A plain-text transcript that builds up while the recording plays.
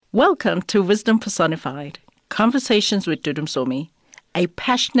Welcome to Wisdom Personified, Conversations with Dudu Msomi, a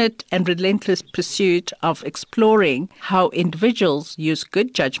passionate and relentless pursuit of exploring how individuals use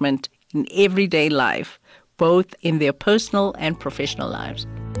good judgment in everyday life, both in their personal and professional lives.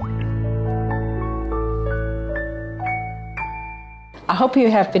 I hope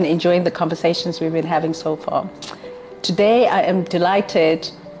you have been enjoying the conversations we've been having so far. Today, I am delighted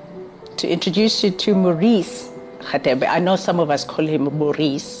to introduce you to Maurice Radebe. I know some of us call him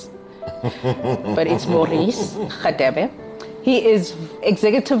Maurice, but it's Maurice Radebe. He is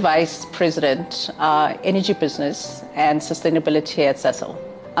Executive Vice President, Energy Business and Sustainability at Sasol.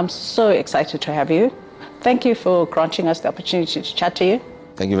 I'm so excited to have you. Thank you for granting us the opportunity to chat to you.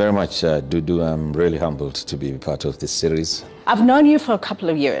 Thank you very much, Dudu. I'm really humbled to be part of this series. I've known you for a couple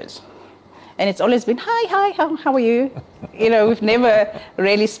of years, and it's always been, hi, how are you? You know, we've never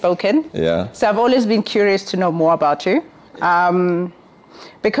really spoken. Yeah. So I've always been curious to know more about you,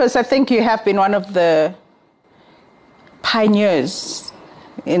 because I think you have been one of the pioneers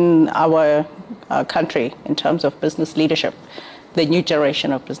in our country in terms of business leadership, the new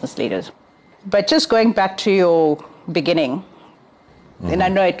generation of business leaders. But just going back to your beginning, and I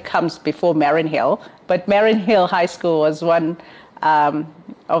know it comes before Marion Hill, but Marion Hill High School was one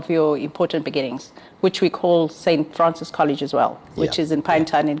of your important beginnings, which we call St. Francis College as well, which is in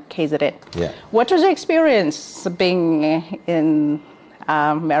Pinetown in KZN. Yeah. What was your experience being in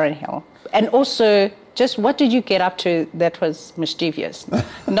Marion Hill? And also, just what did you get up to that was mischievous?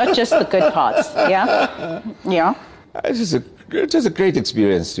 Not just the good parts, yeah? Yeah. It was a great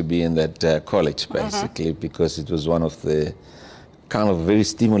experience to be in that college, basically, because it was one of the kind of very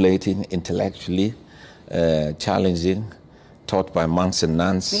stimulating, intellectually challenging, taught by monks and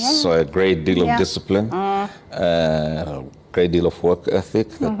nuns, so a great deal of discipline, a great deal of work ethic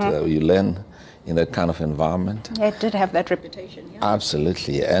that you learn in that kind of environment. Yeah, it did have that reputation. Yeah.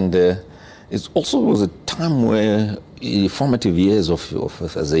 Absolutely, and it also was a time where formative years of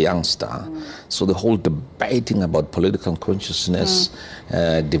as a youngster, so the whole debating about political consciousness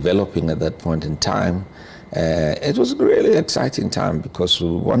developing at that point in time. It was a really exciting time because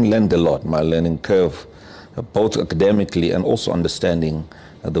one learned a lot. My learning curve, both academically and also understanding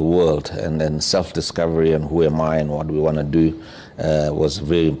the world, and then self-discovery and who am I and what we want to do was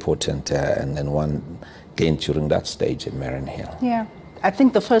very important, and then one gained during that stage at Marion Hill. Yeah. I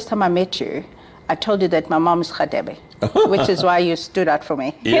think the first time I met you, I told you that my mom is Radebe, which is why you stood out for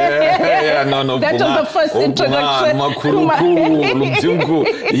me. Yeah, no. That was the first introduction.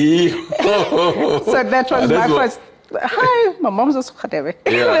 So that was my first. Hi, my mom's also Radebe.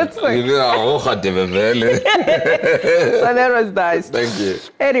 Yeah, So that was nice. Thank you.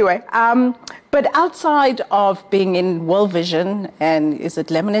 Anyway, but outside of being in World Vision and is it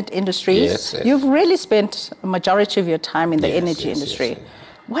laminate industries, Yes. you've really spent a majority of your time in the energy Yes. industry.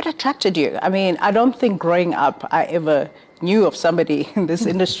 What attracted you? I mean, I don't think growing up I ever knew of somebody in this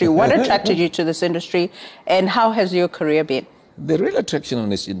industry. What attracted you to this industry, and how has your career been? The real attraction on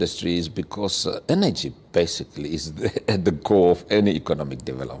this industry is because energy basically is at the core of any economic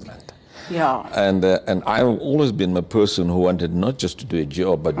development. Yeah. And I've always been a person who wanted not just to do a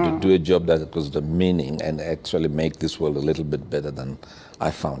job, but to do a job that was the meaning and actually make this world a little bit better than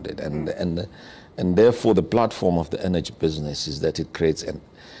I found it. And therefore, the platform of the energy business is that it creates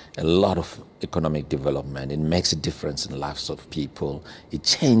a lot of economic development. It makes a difference in the lives of people. It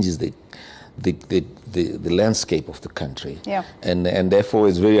changes the landscape of the country. Yeah. And therefore,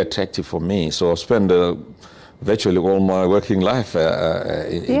 it's very attractive for me. So I've spent virtually all my working life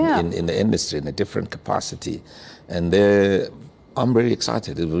in the industry in a different capacity. And I'm very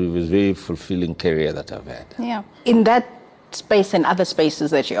excited. It was a very fulfilling career that I've had. Yeah. In that space and other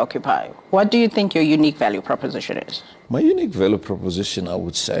spaces that you occupy, what do you think your unique value proposition is? My unique value proposition, I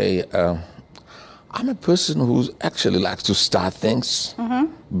would say, I'm a person who actually likes to start things,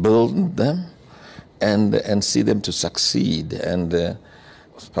 build them, and see them to succeed. And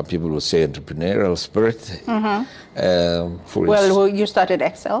some people will say entrepreneurial spirit. Well, you started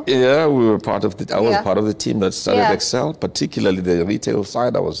Excel. Yeah, we were part of I was part of the team that started Yeah. Excel, particularly the retail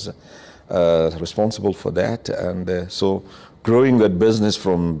side. I was responsible for that, and so growing that business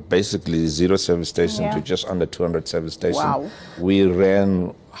from basically 0 service station to just under 200 service stations. Wow. We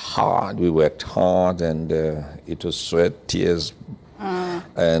ran hard, we worked hard, and it was sweat, tears,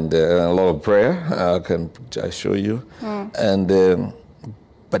 and a lot of prayer, I can assure you. And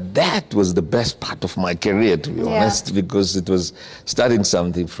but that was the best part of my career, to be honest, because it was starting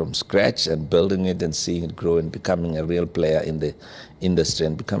something from scratch and building it and seeing it grow and becoming a real player in the industry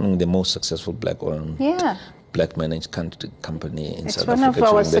and becoming the most successful black-owned, black-managed company in South Africa. It's one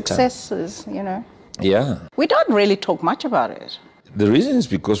of our successes, you know. Yeah. We don't really talk much about it. The reason is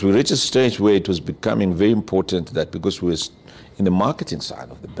because we reached a stage where it was becoming very important that because we were in the marketing side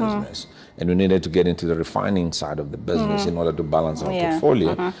of the business and we needed to get into the refining side of the business in order to balance our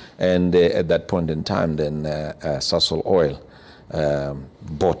portfolio. And at that point in time, then Sasol Oil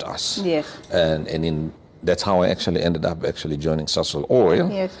bought us. Yes. And that's how I actually ended up joining Sasol Oil.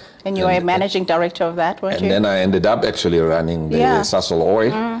 Yes. And you were a managing director of that, weren't you? And then I ended up actually running the Sasol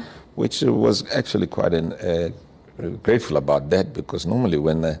Oil, which was actually quite grateful about that, because normally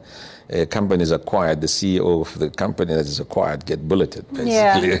when a company is acquired, the CEO of the company that is acquired get bulleted,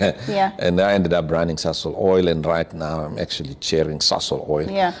 basically. And I ended up running Sasol Oil, and right now I'm actually chairing Sasol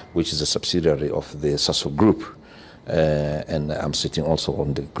Oil, which is a subsidiary of the Sasol Group. And I'm sitting also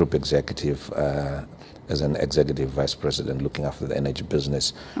on the group executive as an executive vice president looking after the energy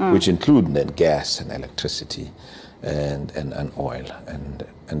business, which include then gas and electricity and oil and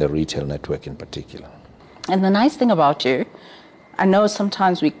the retail network in particular. And the nice thing about you, I know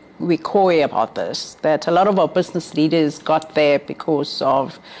sometimes we coy about this, that a lot of our business leaders got there because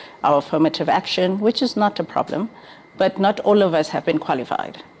of our affirmative action, which is not a problem, but not all of us have been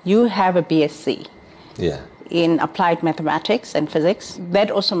qualified. You have a BSc in applied mathematics and physics. That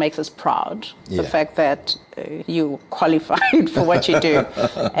also makes us proud, the fact that you qualified for what you do.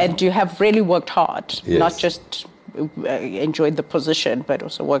 And you have really worked hard, not just enjoyed the position, but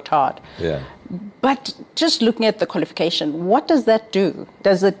also worked hard. But just looking at the qualification, what does that do?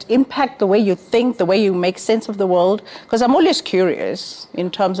 Does it impact the way you think, the way you make sense of the world? Because I'm always curious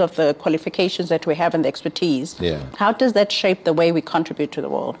in terms of the qualifications that we have and the expertise. How does that shape the way we contribute to the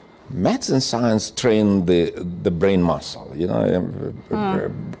world? Maths and science train the brain muscle. You know,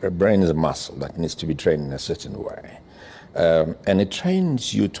 a brain is a muscle that needs to be trained in a certain way. And it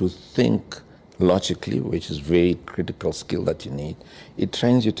trains you to think logically, which is a very critical skill that you need. It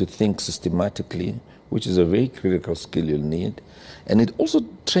trains you to think systematically, which is a very critical skill you'll need. And it also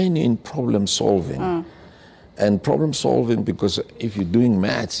trains you in problem solving. And problem solving, because if you're doing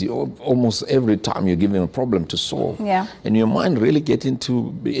maths, almost every time you're given a problem to solve. And your mind really getting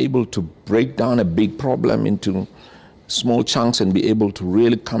to be able to break down a big problem into small chunks and be able to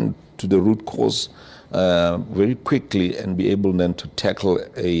really come to the root cause very quickly and be able then to tackle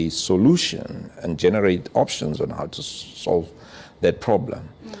a solution and generate options on how to solve that problem.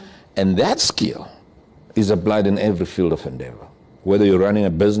 And that skill is applied in every field of endeavor. Whether you're running a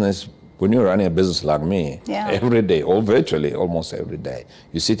business, when you're running a business like me, every day, or virtually almost every day,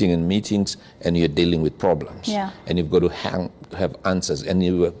 you're sitting in meetings and you're dealing with problems. And you've got to have answers, and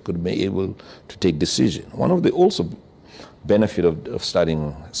you've got to be able to take decisions. One of the also benefit of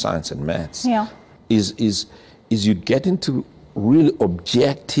studying science and maths is you get into really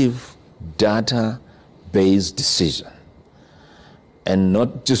objective data-based decision, and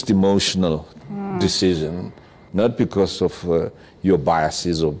not just emotional decision, not because of your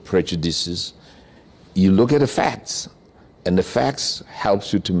biases or prejudices. You look at the facts, and the facts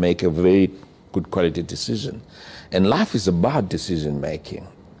helps you to make a very good quality decision. And life is about decision making.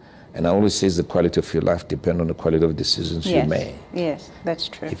 And I always say the quality of your life depends on the quality of decisions you make. Yes, that's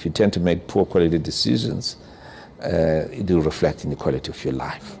true. If you tend to make poor quality decisions, it will reflect in the quality of your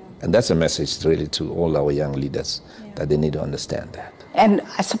life. And that's a message really to all our young leaders, that they need to understand that. And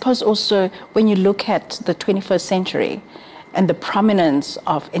I suppose also when you look at the 21st century and the prominence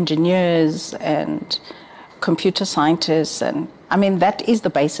of engineers and computer scientists, and I mean, that is the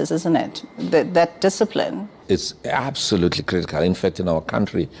basis, isn't it? That discipline. It's absolutely critical. In fact, in our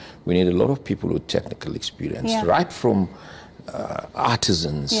country, we need a lot of people with technical experience, right from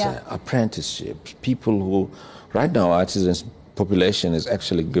artisans, apprenticeships, people who, right now, artisans population is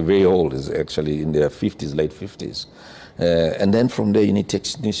actually very old, is actually in their 50s, late 50s. And then from there you need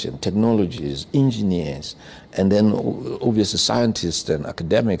technicians, technologists, engineers, and then obviously scientists and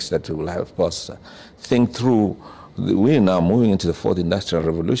academics that will help us think through. We're now moving into the fourth industrial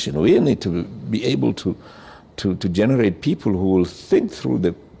revolution. We need to be able to generate people who will think through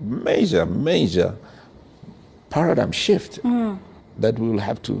the major paradigm shift that we will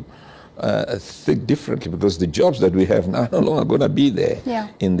have to think differently, because the jobs that we have now are no longer going to be there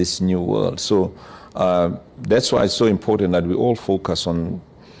in this new world. So that's why it's so important that we all focus on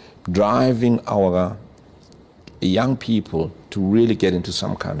driving our young people to really get into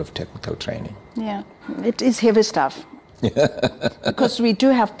some kind of technical training. Yeah, it is heavy stuff. Because we do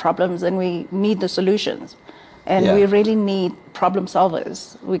have problems and we need the solutions. And we really need problem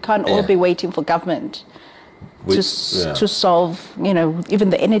solvers. We can't all be waiting for government to solve, you know, even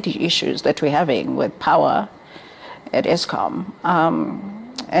the energy issues that we're having with power at Eskom.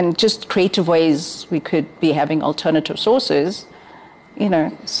 And just creative ways we could be having alternative sources, you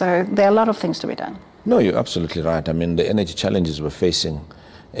know. So there are a lot of things to be done. No, you're absolutely right. I mean, the energy challenges we're facing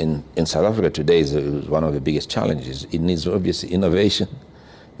in South Africa today is one of the biggest challenges. It needs obviously innovation,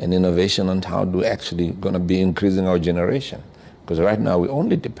 and innovation on how we're actually going to be increasing our generation. Because right now we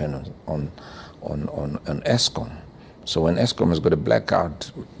only depend on Eskom. So when Eskom has got a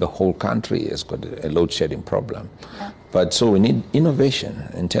blackout, the whole country has got a load shedding problem. Yeah. But so we need innovation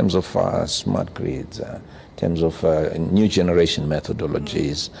in terms of smart grids, in terms of new generation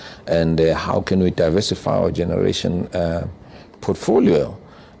methodologies, and how can we diversify our generation portfolio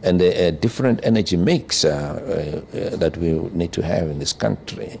and a different energy mix that we need to have in this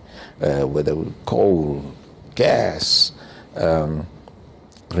country, whether coal, gas,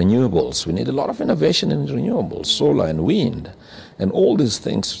 renewables. We need a lot of innovation in renewables, solar and wind, and all these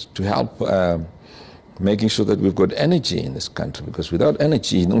things to help making sure that we've got energy in this country, because without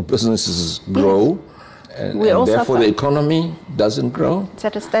energy, no businesses grow, and therefore the economy doesn't grow. It's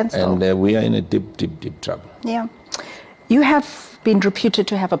at a standstill. And we are in a deep, deep, deep trouble. Yeah. You have been reputed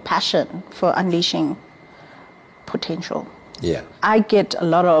to have a passion for unleashing potential. Yeah. I get a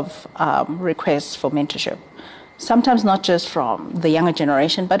lot of requests for mentorship, sometimes not just from the younger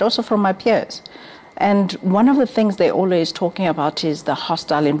generation, but also from my peers. And one of the things they're always talking about is the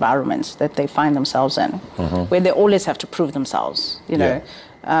hostile environments that they find themselves in, where they always have to prove themselves, you know,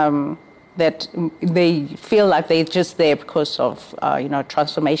 that they feel like they're just there because of,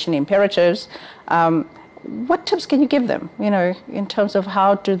 transformation imperatives. What tips can you give them, in terms of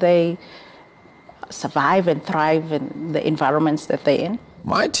how do they survive and thrive in the environments that they're in?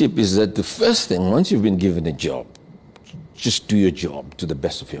 My tip is that the first thing, once you've been given a job, just do your job to the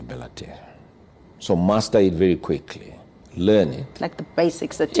best of your ability. So master it very quickly. Learn it. Like the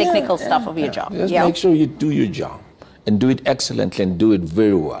basics, the technical stuff of your job. Just make sure you do your job and do it excellently and do it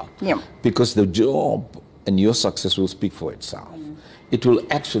very well. Yeah. Because the job and your success will speak for itself. It will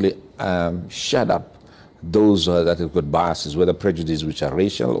actually shut up those that have got biases, whether prejudice which are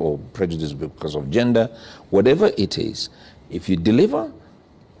racial or prejudice because of gender, whatever it is. If you deliver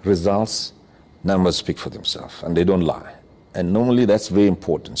results, numbers speak for themselves and they don't lie. And normally that's very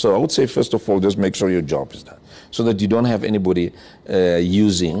important. So I would say, first of all, just make sure your job is done, so that you don't have anybody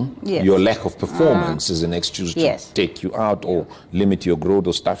using your lack of performance as an excuse to take you out or limit your growth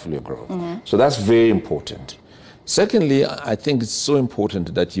or stifle your growth. So that's very important. Secondly, I think it's so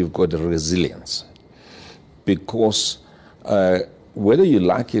important that you've got a resilience, because whether you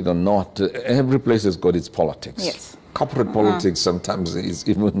like it or not, every place has got its politics. Yes. Corporate politics sometimes is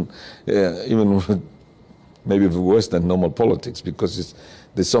even maybe worse than normal politics, because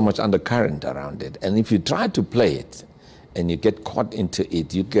there's so much undercurrent around it. And if you try to play it and you get caught into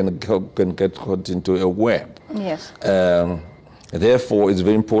it, you can get caught into a web. Yes. Therefore, it's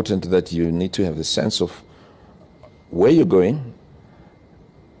very important that you need to have the sense of where you're going.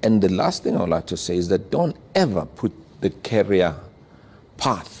 And the last thing I would like to say is that don't ever put the career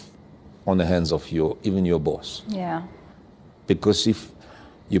path on the hands of even your boss. Yeah. Because if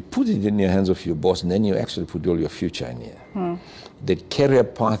you put it in your hands of your boss, and then you actually put all your future in here. The career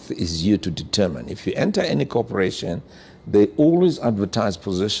path is you to determine. If you enter any corporation, they always advertise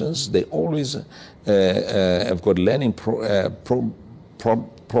positions. They always have got learning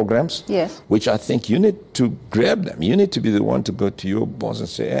programs, which I think you need to grab them. You need to be the one to go to your boss and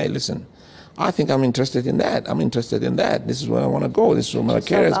say, hey, listen, I think I'm interested in that. I'm interested in that. This is where I want to go. This is where my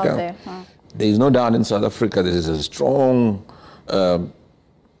career is going. There is no doubt in South Africa there is a strong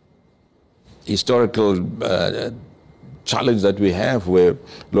historical challenge that we have, where a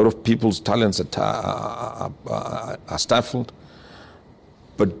lot of people's talents are stifled.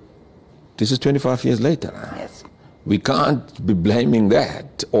 But this is 25 years later. Yes. We can't be blaming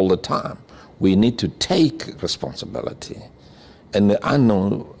that all the time. We need to take responsibility. And I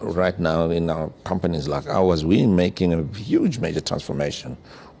know right now in our companies like ours, we're making a huge major transformation,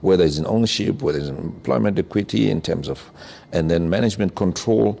 whether it's in ownership, whether it's in employment equity in terms of, and then management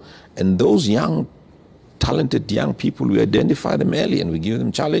control. And those young, talented young people, we identify them early and we give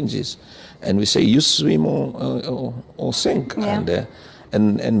them challenges. And we say, you swim or sink. Yeah.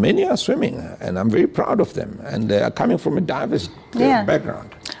 And many are swimming, and I'm very proud of them. And they are coming from a diverse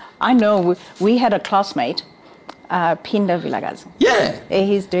background. I know we had a classmate, Pinda Vilagazi. Yeah.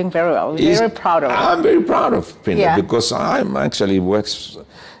 He's doing very well. We're very proud of him. I'm very proud of Pinda because I'm actually works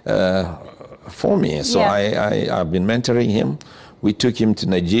for me. So I've been mentoring him. We took him to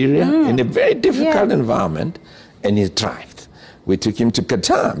Nigeria in a very difficult environment, and he thrived. We took him to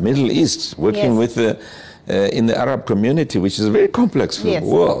Qatar, Middle East, working with in the Arab community, which is very complex for the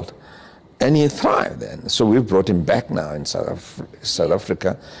world. And he thrived then. So we've brought him back now in South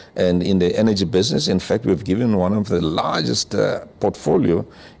Africa and in the energy business. In fact, we've given one of the largest portfolio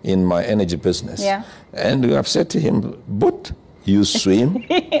in my energy business. Yeah. And I've said to him, but you swim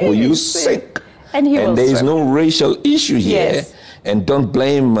or you sink. And there is no racial issue here. Yes. And don't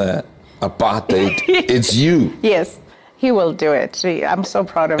blame apartheid. It's you. Yes. He will do it. I'm so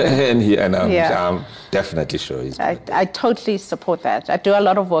proud of him. And I'm definitely sure he's I totally support that. I do a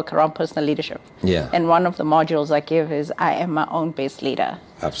lot of work around personal leadership. Yeah. And one of the modules I give is I am my own best leader.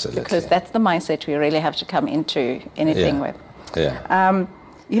 Absolutely. Because that's the mindset we really have to come into anything with. Yeah.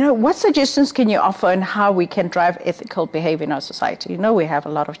 What suggestions can you offer on how we can drive ethical behavior in our society? We have a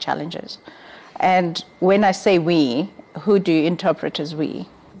lot of challenges. And when I say we, who do you interpret as we?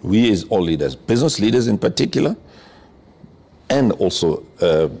 We as all leaders, business leaders in particular, and also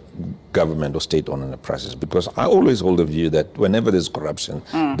government or state-owned enterprises, because I always hold the view that whenever there's corruption,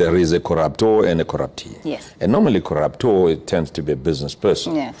 there is a corruptor and a corruptee. Yes. And normally corruptor, it tends to be a business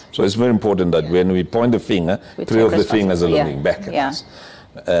person. Yes. So it's very important that when we point the finger, three of the fingers are looking back at us.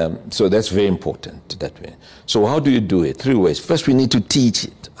 So that's very important that way. So how do you do it? 3 ways. First, we need to teach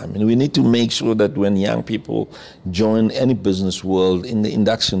it. We need to make sure that when young people join any business world in the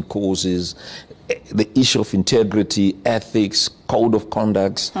induction courses, the issue of integrity, ethics, code of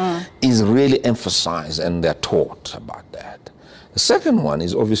conduct is really emphasized and they're taught about that. The second one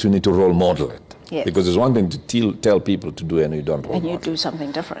is obviously we need to role model it. Yes. Because there's one thing to tell people to do and you don't role model. And you do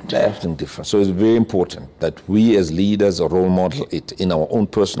something different. Something different. So it's very important that we as leaders role model it in our own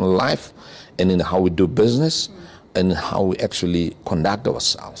personal life and in how we do business and how we actually conduct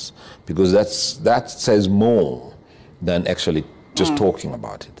ourselves. Because that says more than actually just talking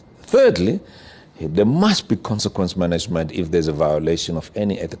about it. Thirdly, there must be consequence management if there's a violation of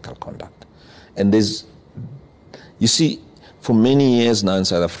any ethical conduct. And you see, for many years now in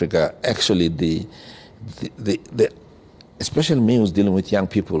South Africa, actually especially me who's dealing with young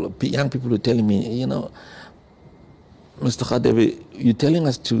people are telling me, Mr. Radebe, you're telling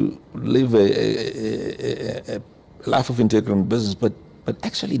us to live a life of integrity in business, but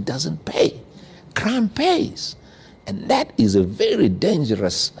actually it doesn't pay. Crime pays. And that is a very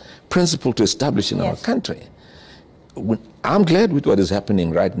dangerous principle to establish in our country. I'm glad with what is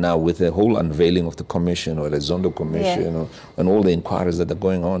happening right now with the whole unveiling of the commission or the Zondo commission and all the inquiries that are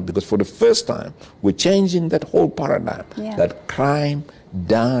going on, because for the first time we're changing that whole paradigm that crime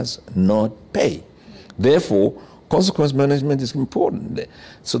does not pay. Therefore, consequence management is important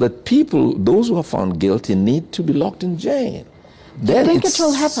so that people, those who are found guilty, need to be locked in jail. Do you think it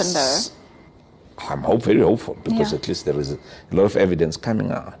will happen though? I'm very hopeful because at least there is a lot of evidence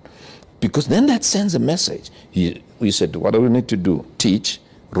coming out. Because then that sends a message. We said, what do we need to do? Teach,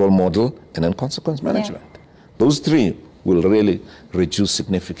 role model, and then consequence management. Those 3 will really reduce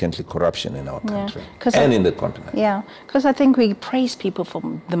significantly corruption in our country and in the continent. Yeah, because I think we praise people for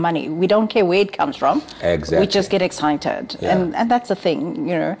the money. We don't care where it comes from. Exactly. We just get excited. And that's the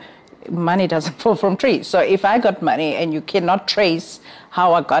thing, money doesn't fall from trees. So if I got money and you cannot trace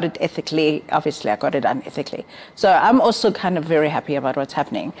how I got it ethically, obviously I got it unethically. So I'm also kind of very happy about what's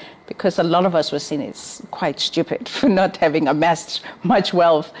happening because a lot of us were seen as quite stupid for not having amassed much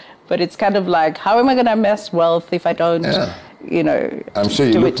wealth. But it's kind of like, how am I going to amass wealth if I don't, I'm sure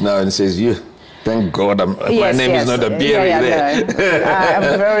you look now and says, thank God my name is not a beer there. No.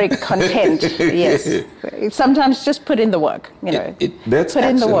 I'm very content, yes. Sometimes just put in the work, That's put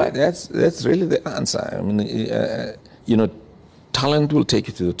in the work. That's really the answer. Talent will take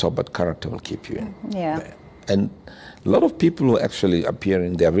you to the top, but character will keep you in there. And a lot of people who actually appear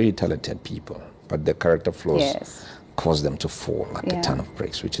they are very talented people, but their character flaws cause them to fall like a ton of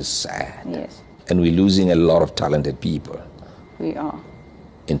bricks, which is sad. Yes. And we're losing a lot of talented people. We are.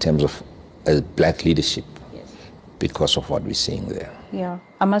 In terms of black leadership because of what we're seeing there. Yeah,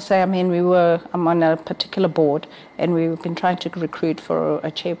 I must say, I'm on a particular board and we've been trying to recruit for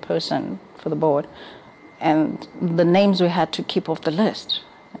a chairperson for the board. And the names we had to keep off the list.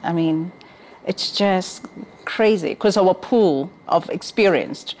 It's just crazy because our pool of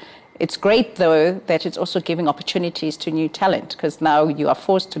experienced. It's great, though, that it's also giving opportunities to new talent because now you are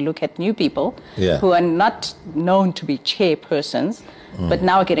forced to look at new people who are not known to be chairpersons, but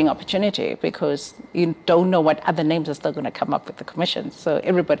now getting opportunity because you don't know what other names are still going to come up with the commission. So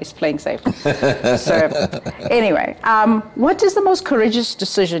everybody's playing safe. So anyway, what is the most courageous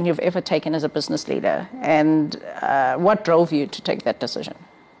decision you've ever taken as a business leader? And what drove you to take that decision?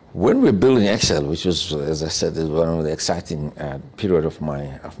 When we're building Excel, which was, as I said, is one of the exciting period of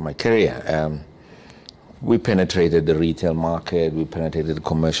my career, we penetrated the retail market, we penetrated the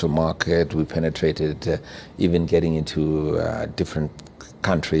commercial market, we penetrated even getting into different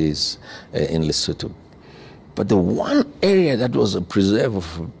countries in Lesotho. But the one area that was a preserve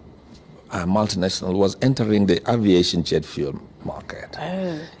of multinational was entering the aviation jet fuel market.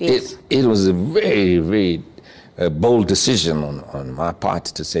 Oh, yes. It was a very, very bold decision on my part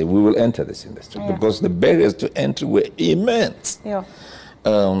to say we will enter this industry because the barriers to entry were immense. Yeah.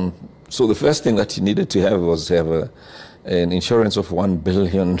 So the first thing that you needed to have was to have an insurance of 1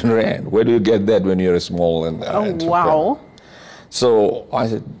 billion rand. Where do you get that when you're a small entrepreneur? Wow. So I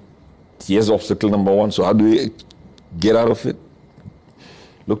said, here's obstacle number one. So how do we get out of it?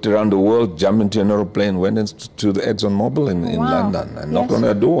 Looked around the world, jumped into an aeroplane, went into the ExxonMobil in London and knocked on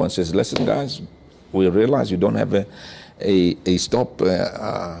their door and says, listen, guys, we realize you don't have a stop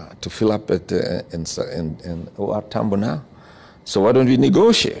to fill up in OR Tambo now. So why don't we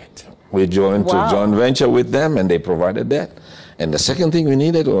negotiate? We joined to a joint venture with them, and they provided that. And the second thing we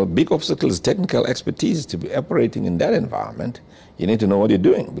needed, or a big obstacle, is technical expertise to be operating in that environment. You need to know what you're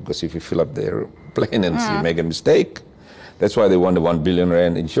doing, because if you fill up the airplane and you make a mistake, that's why they want the 1 billion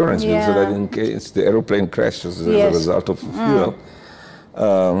rand insurance, so that in case the airplane crashes as a result of fuel,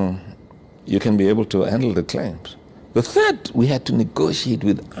 you can be able to handle the claims. The third, we had to negotiate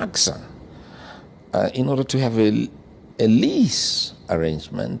with AXA in order to have a lease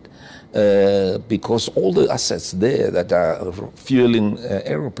arrangement, because all the assets there that are fueling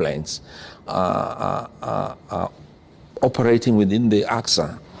aeroplanes are operating within the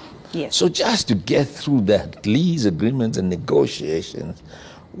AXA. Yes. So just to get through that lease agreements and negotiations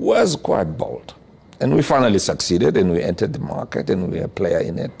was quite bold. And we finally succeeded, and we entered the market, and we are a player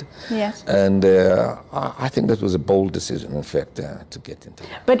in it. Yes. And I think that was a bold decision, in fact, to get into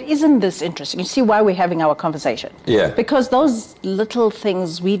that. But isn't this interesting? You see why we're having our conversation? Yeah. Because those little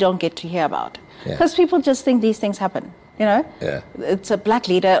things we don't get to hear about. Because people just think these things happen, you know? Yeah. It's a black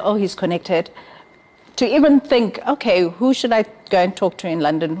leader, oh, he's connected. To even think, okay, who should I go and talk to in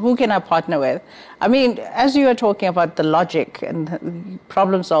London? Who can I partner with? I mean, as you were talking about the logic and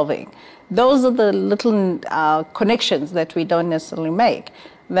problem solving, those are the little connections that we don't necessarily make.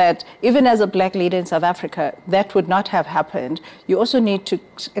 That even as a black leader in South Africa, that would not have happened. You also need to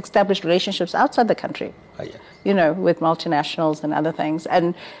establish relationships outside the country, you know, with multinationals and other things.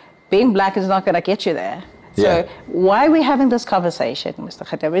 And being black is not going to get you there. So why we're having this conversation, Mr.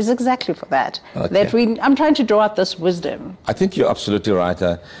 Radebe, is exactly for that. That I'm trying to draw out this wisdom. I think you're absolutely right.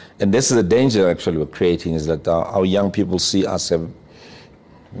 And this is the danger actually we're creating, is that our young people see us,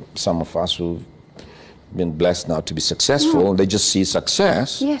 some of us who've been blessed now to be successful, they just see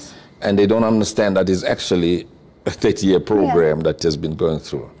success. Yes. And they don't understand that it's actually a 30-year program that has been going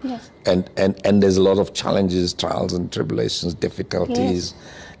through. Yes. And there's a lot of challenges, trials and tribulations, difficulties.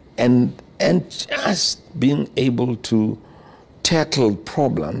 And just being able to tackle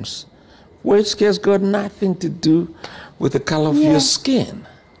problems which has got nothing to do with the color of your skin.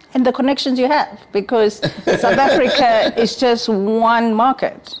 And the connections you have, because South Africa is just one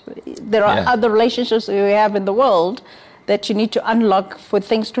market. There are other relationships we have in the world that you need to unlock for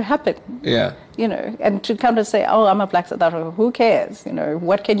things to happen. Yeah. You know, and to come to say, oh, I'm a black South African, who cares? You know,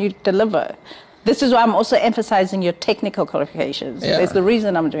 what can you deliver? This is why I'm also emphasizing your technical qualifications. It's the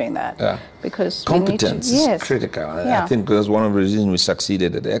reason I'm doing that. Because competence is critical. I think that's one of the reasons we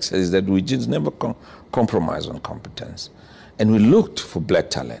succeeded at X is that we just never compromise on competence. And we looked for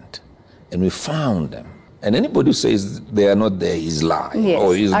black talent, and we found them. And anybody who says they are not there is lying.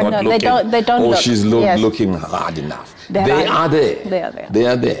 Or he's not looking. They don't or look. She's looking hard enough. They are there. They are there. They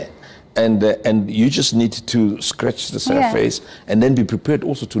are there. And you just need to scratch the surface and then be prepared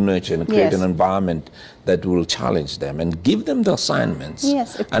also to nurture and create an environment that will challenge them and give them the assignments.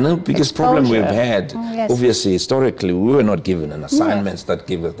 And the biggest problem we've had, obviously, historically, we were not given an assignments that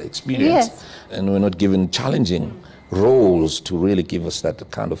give us the experience. And we're not given challenging roles to really give us that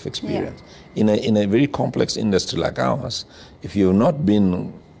kind of experience. In a very complex industry like ours, if you've not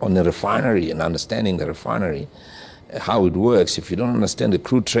been on the refinery and understanding the refinery, how it works, if you don't understand the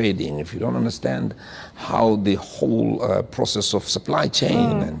crude trading, if you don't understand how the whole process of supply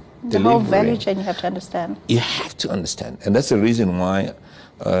chain and the whole value chain you have to understand. You have to understand. And that's the reason why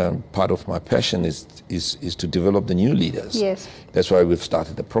part of my passion is to develop the new leaders. That's why we've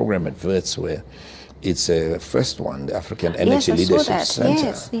started the program at WIRTS, where it's a first one, the African Energy Leadership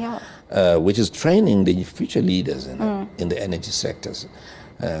Center, which is training the future leaders in the energy sectors.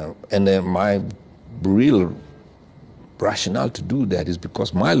 And my real rationale to do that is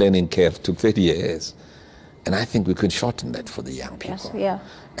because my learning curve took 30 years. And I think we could shorten that for the young people.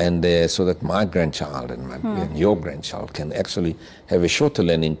 And so that my grandchild and your grandchild can actually have a shorter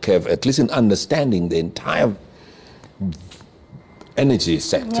learning curve, at least in understanding the entire energy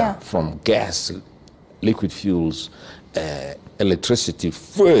sector, from gas, liquid fuels, electricity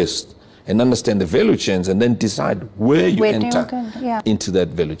first and understand the value chains and then decide where you enter into that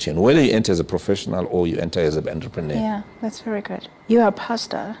value chain, whether you enter as a professional or you enter as an entrepreneur. Yeah, that's very good. You are a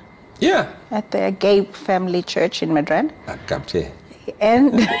pastor. Yeah. At the Gay Family Church in Madrid. Akapte.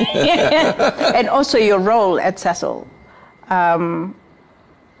 And, and also your role at Sasol.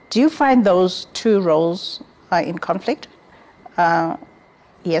 Do you find those two roles are in conflict?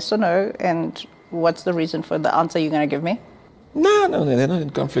 Yes or no? And what's the reason for the answer you're going to give me? No, they're not in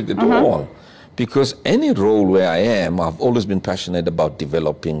conflict at all. Because any role where I am, I've always been passionate about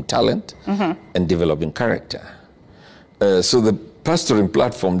developing talent and developing character. So the pastoring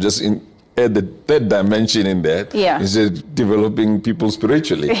platform just add the third dimension in that is developing people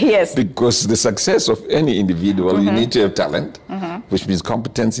spiritually. Yes. Because the success of any individual, you need to have talent, which means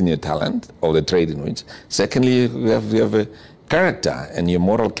competence in your talent or the trade in which. Secondly, you have a character, and your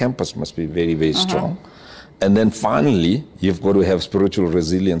moral compass must be very, very strong. And then finally, you've got to have spiritual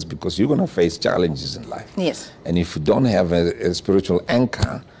resilience because you're going to face challenges in life. Yes. And if you don't have a spiritual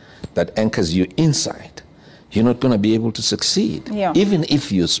anchor that anchors you inside, you're not going to be able to succeed, even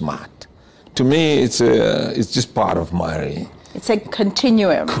if you're smart. To me, it's just part of my... It's a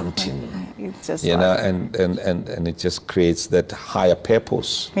continuum. It's just and it just creates that higher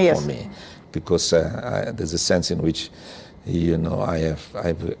purpose for me, because there's a sense in which, I know I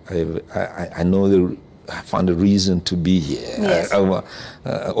found a reason to be here. Yes.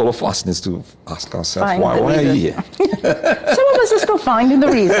 All of us need to ask ourselves, why are you here? Some of us are still finding the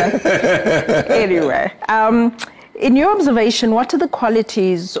reason. Anyway, in your observation, what are the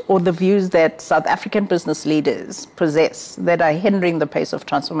qualities or the views that South African business leaders possess that are hindering the pace of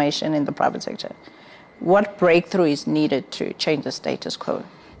transformation in the private sector? What breakthrough is needed to change the status quo?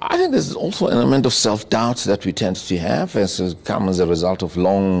 I think there's also an element of self-doubt that we tend to have as a result of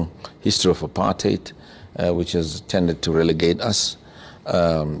long history of apartheid, which has tended to relegate us.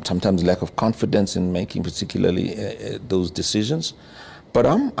 Sometimes lack of confidence in making particularly those decisions. But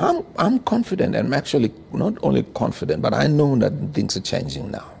I'm confident, and I'm actually not only confident, but I know that things are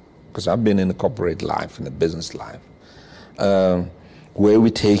changing now. Because I've been in the corporate life, in the business life, where we're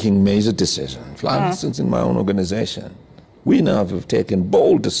taking major decisions. For instance, in my own organization, we now have taken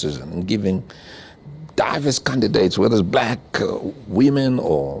bold decisions in giving diverse candidates, whether it's black women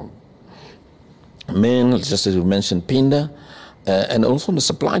or men, just as you mentioned, Pinda, and also in the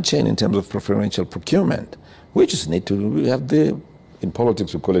supply chain in terms of preferential procurement. We just need to have in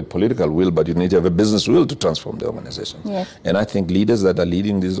politics we call it political will, but you need to have a business will to transform the organization. Yes. And I think leaders that are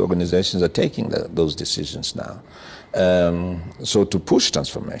leading these organizations are taking those decisions now. So to push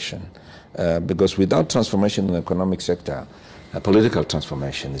transformation, because without transformation in the economic sector, political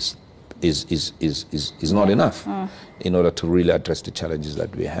transformation is not enough in order to really address the challenges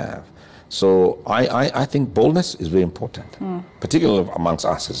that we have. So I think boldness is very important, particularly amongst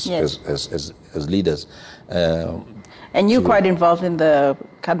us as leaders. And you're quite involved in the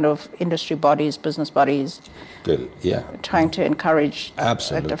kind of industry bodies, business bodies, trying to encourage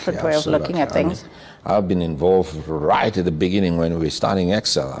a different way of looking at things. I've been involved right at the beginning when we were starting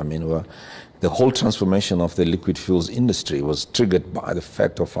Excel. I mean, the whole transformation of the liquid fuels industry was triggered by the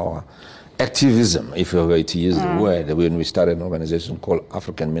fact of our activism, if you're going to use the word, when we started an organization called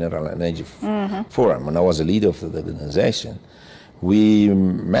African Mineral and Energy Forum. When I was a leader of the organization, we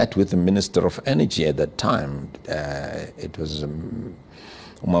met with the Minister of Energy at that time. It was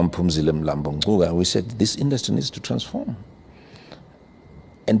Umampumzile Mlambo-Ngcuka, and we said, this industry needs to transform.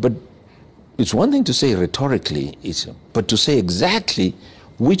 But it's one thing to say rhetorically, but to say exactly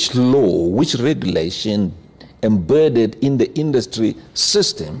which law, which regulation embedded in the industry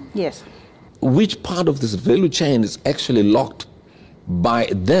system, which part of this value chain is actually locked by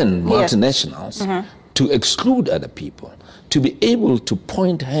then multinationals to exclude other people, to be able to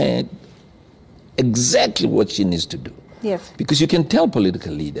point her exactly what she needs to do. Yes. Because you can tell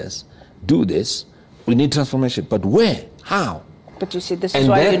political leaders, do this, we need transformation, but where, how? But you see, this is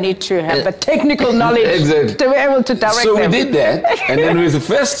why you need to have the technical knowledge to be able to direct them. So we did that, and then with the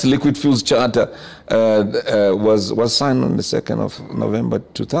first liquid fuels charter was signed on the 2nd of November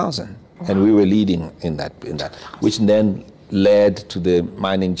 2000, and we were leading in that, which then led to the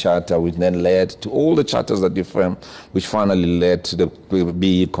mining charter, which then led to all the charters that different, which finally led to the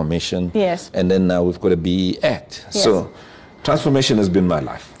BE Commission. Yes. And then now we've got a BE Act. Yes. So transformation has been my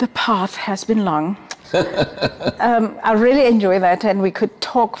life. The path has been long. I really enjoy that, and we could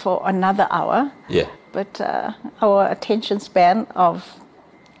talk for another hour. Yeah. But our attention span of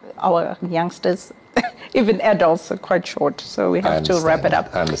our youngsters, even adults, are quite short, so we have to wrap it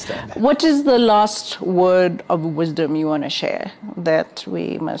up. I understand. What is the last word of wisdom you want to share that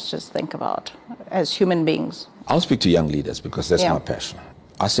we must just think about as human beings? I'll speak to young leaders because that's Yeah. my passion.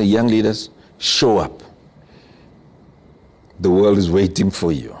 I say, young leaders, show up. The world is waiting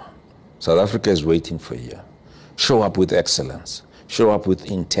for you. South Africa is waiting for you. Show up with excellence. Show up with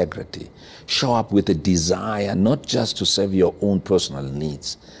integrity. Show up with a desire not just to serve your own personal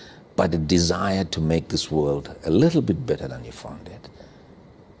needs, but a desire to make this world a little bit better than you found it.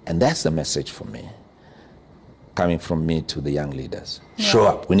 And that's the message for me, coming from me to the young leaders. Yeah. Show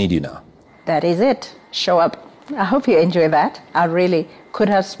up. We need you now. That is it. Show up. I hope you enjoy that. I really could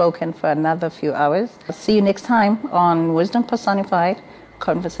have spoken for another few hours. I'll see you next time on Wisdom Personified,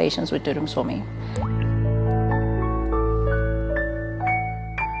 Conversations with Dudu Msomi.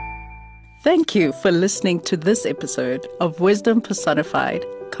 Thank you for listening to this episode of Wisdom Personified,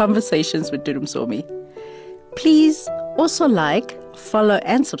 Conversations with Dudu Msomi. Please also like, follow,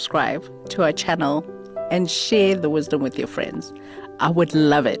 and subscribe to our channel and share the wisdom with your friends. I would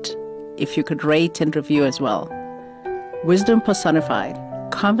love it if you could rate and review as well. Wisdom Personified,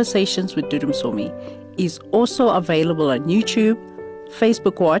 Conversations with Dudu Msomi is also available on YouTube,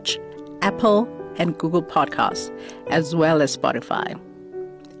 Facebook Watch, Apple, and Google Podcasts, as well as Spotify.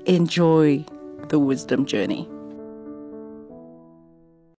 Enjoy the wisdom journey.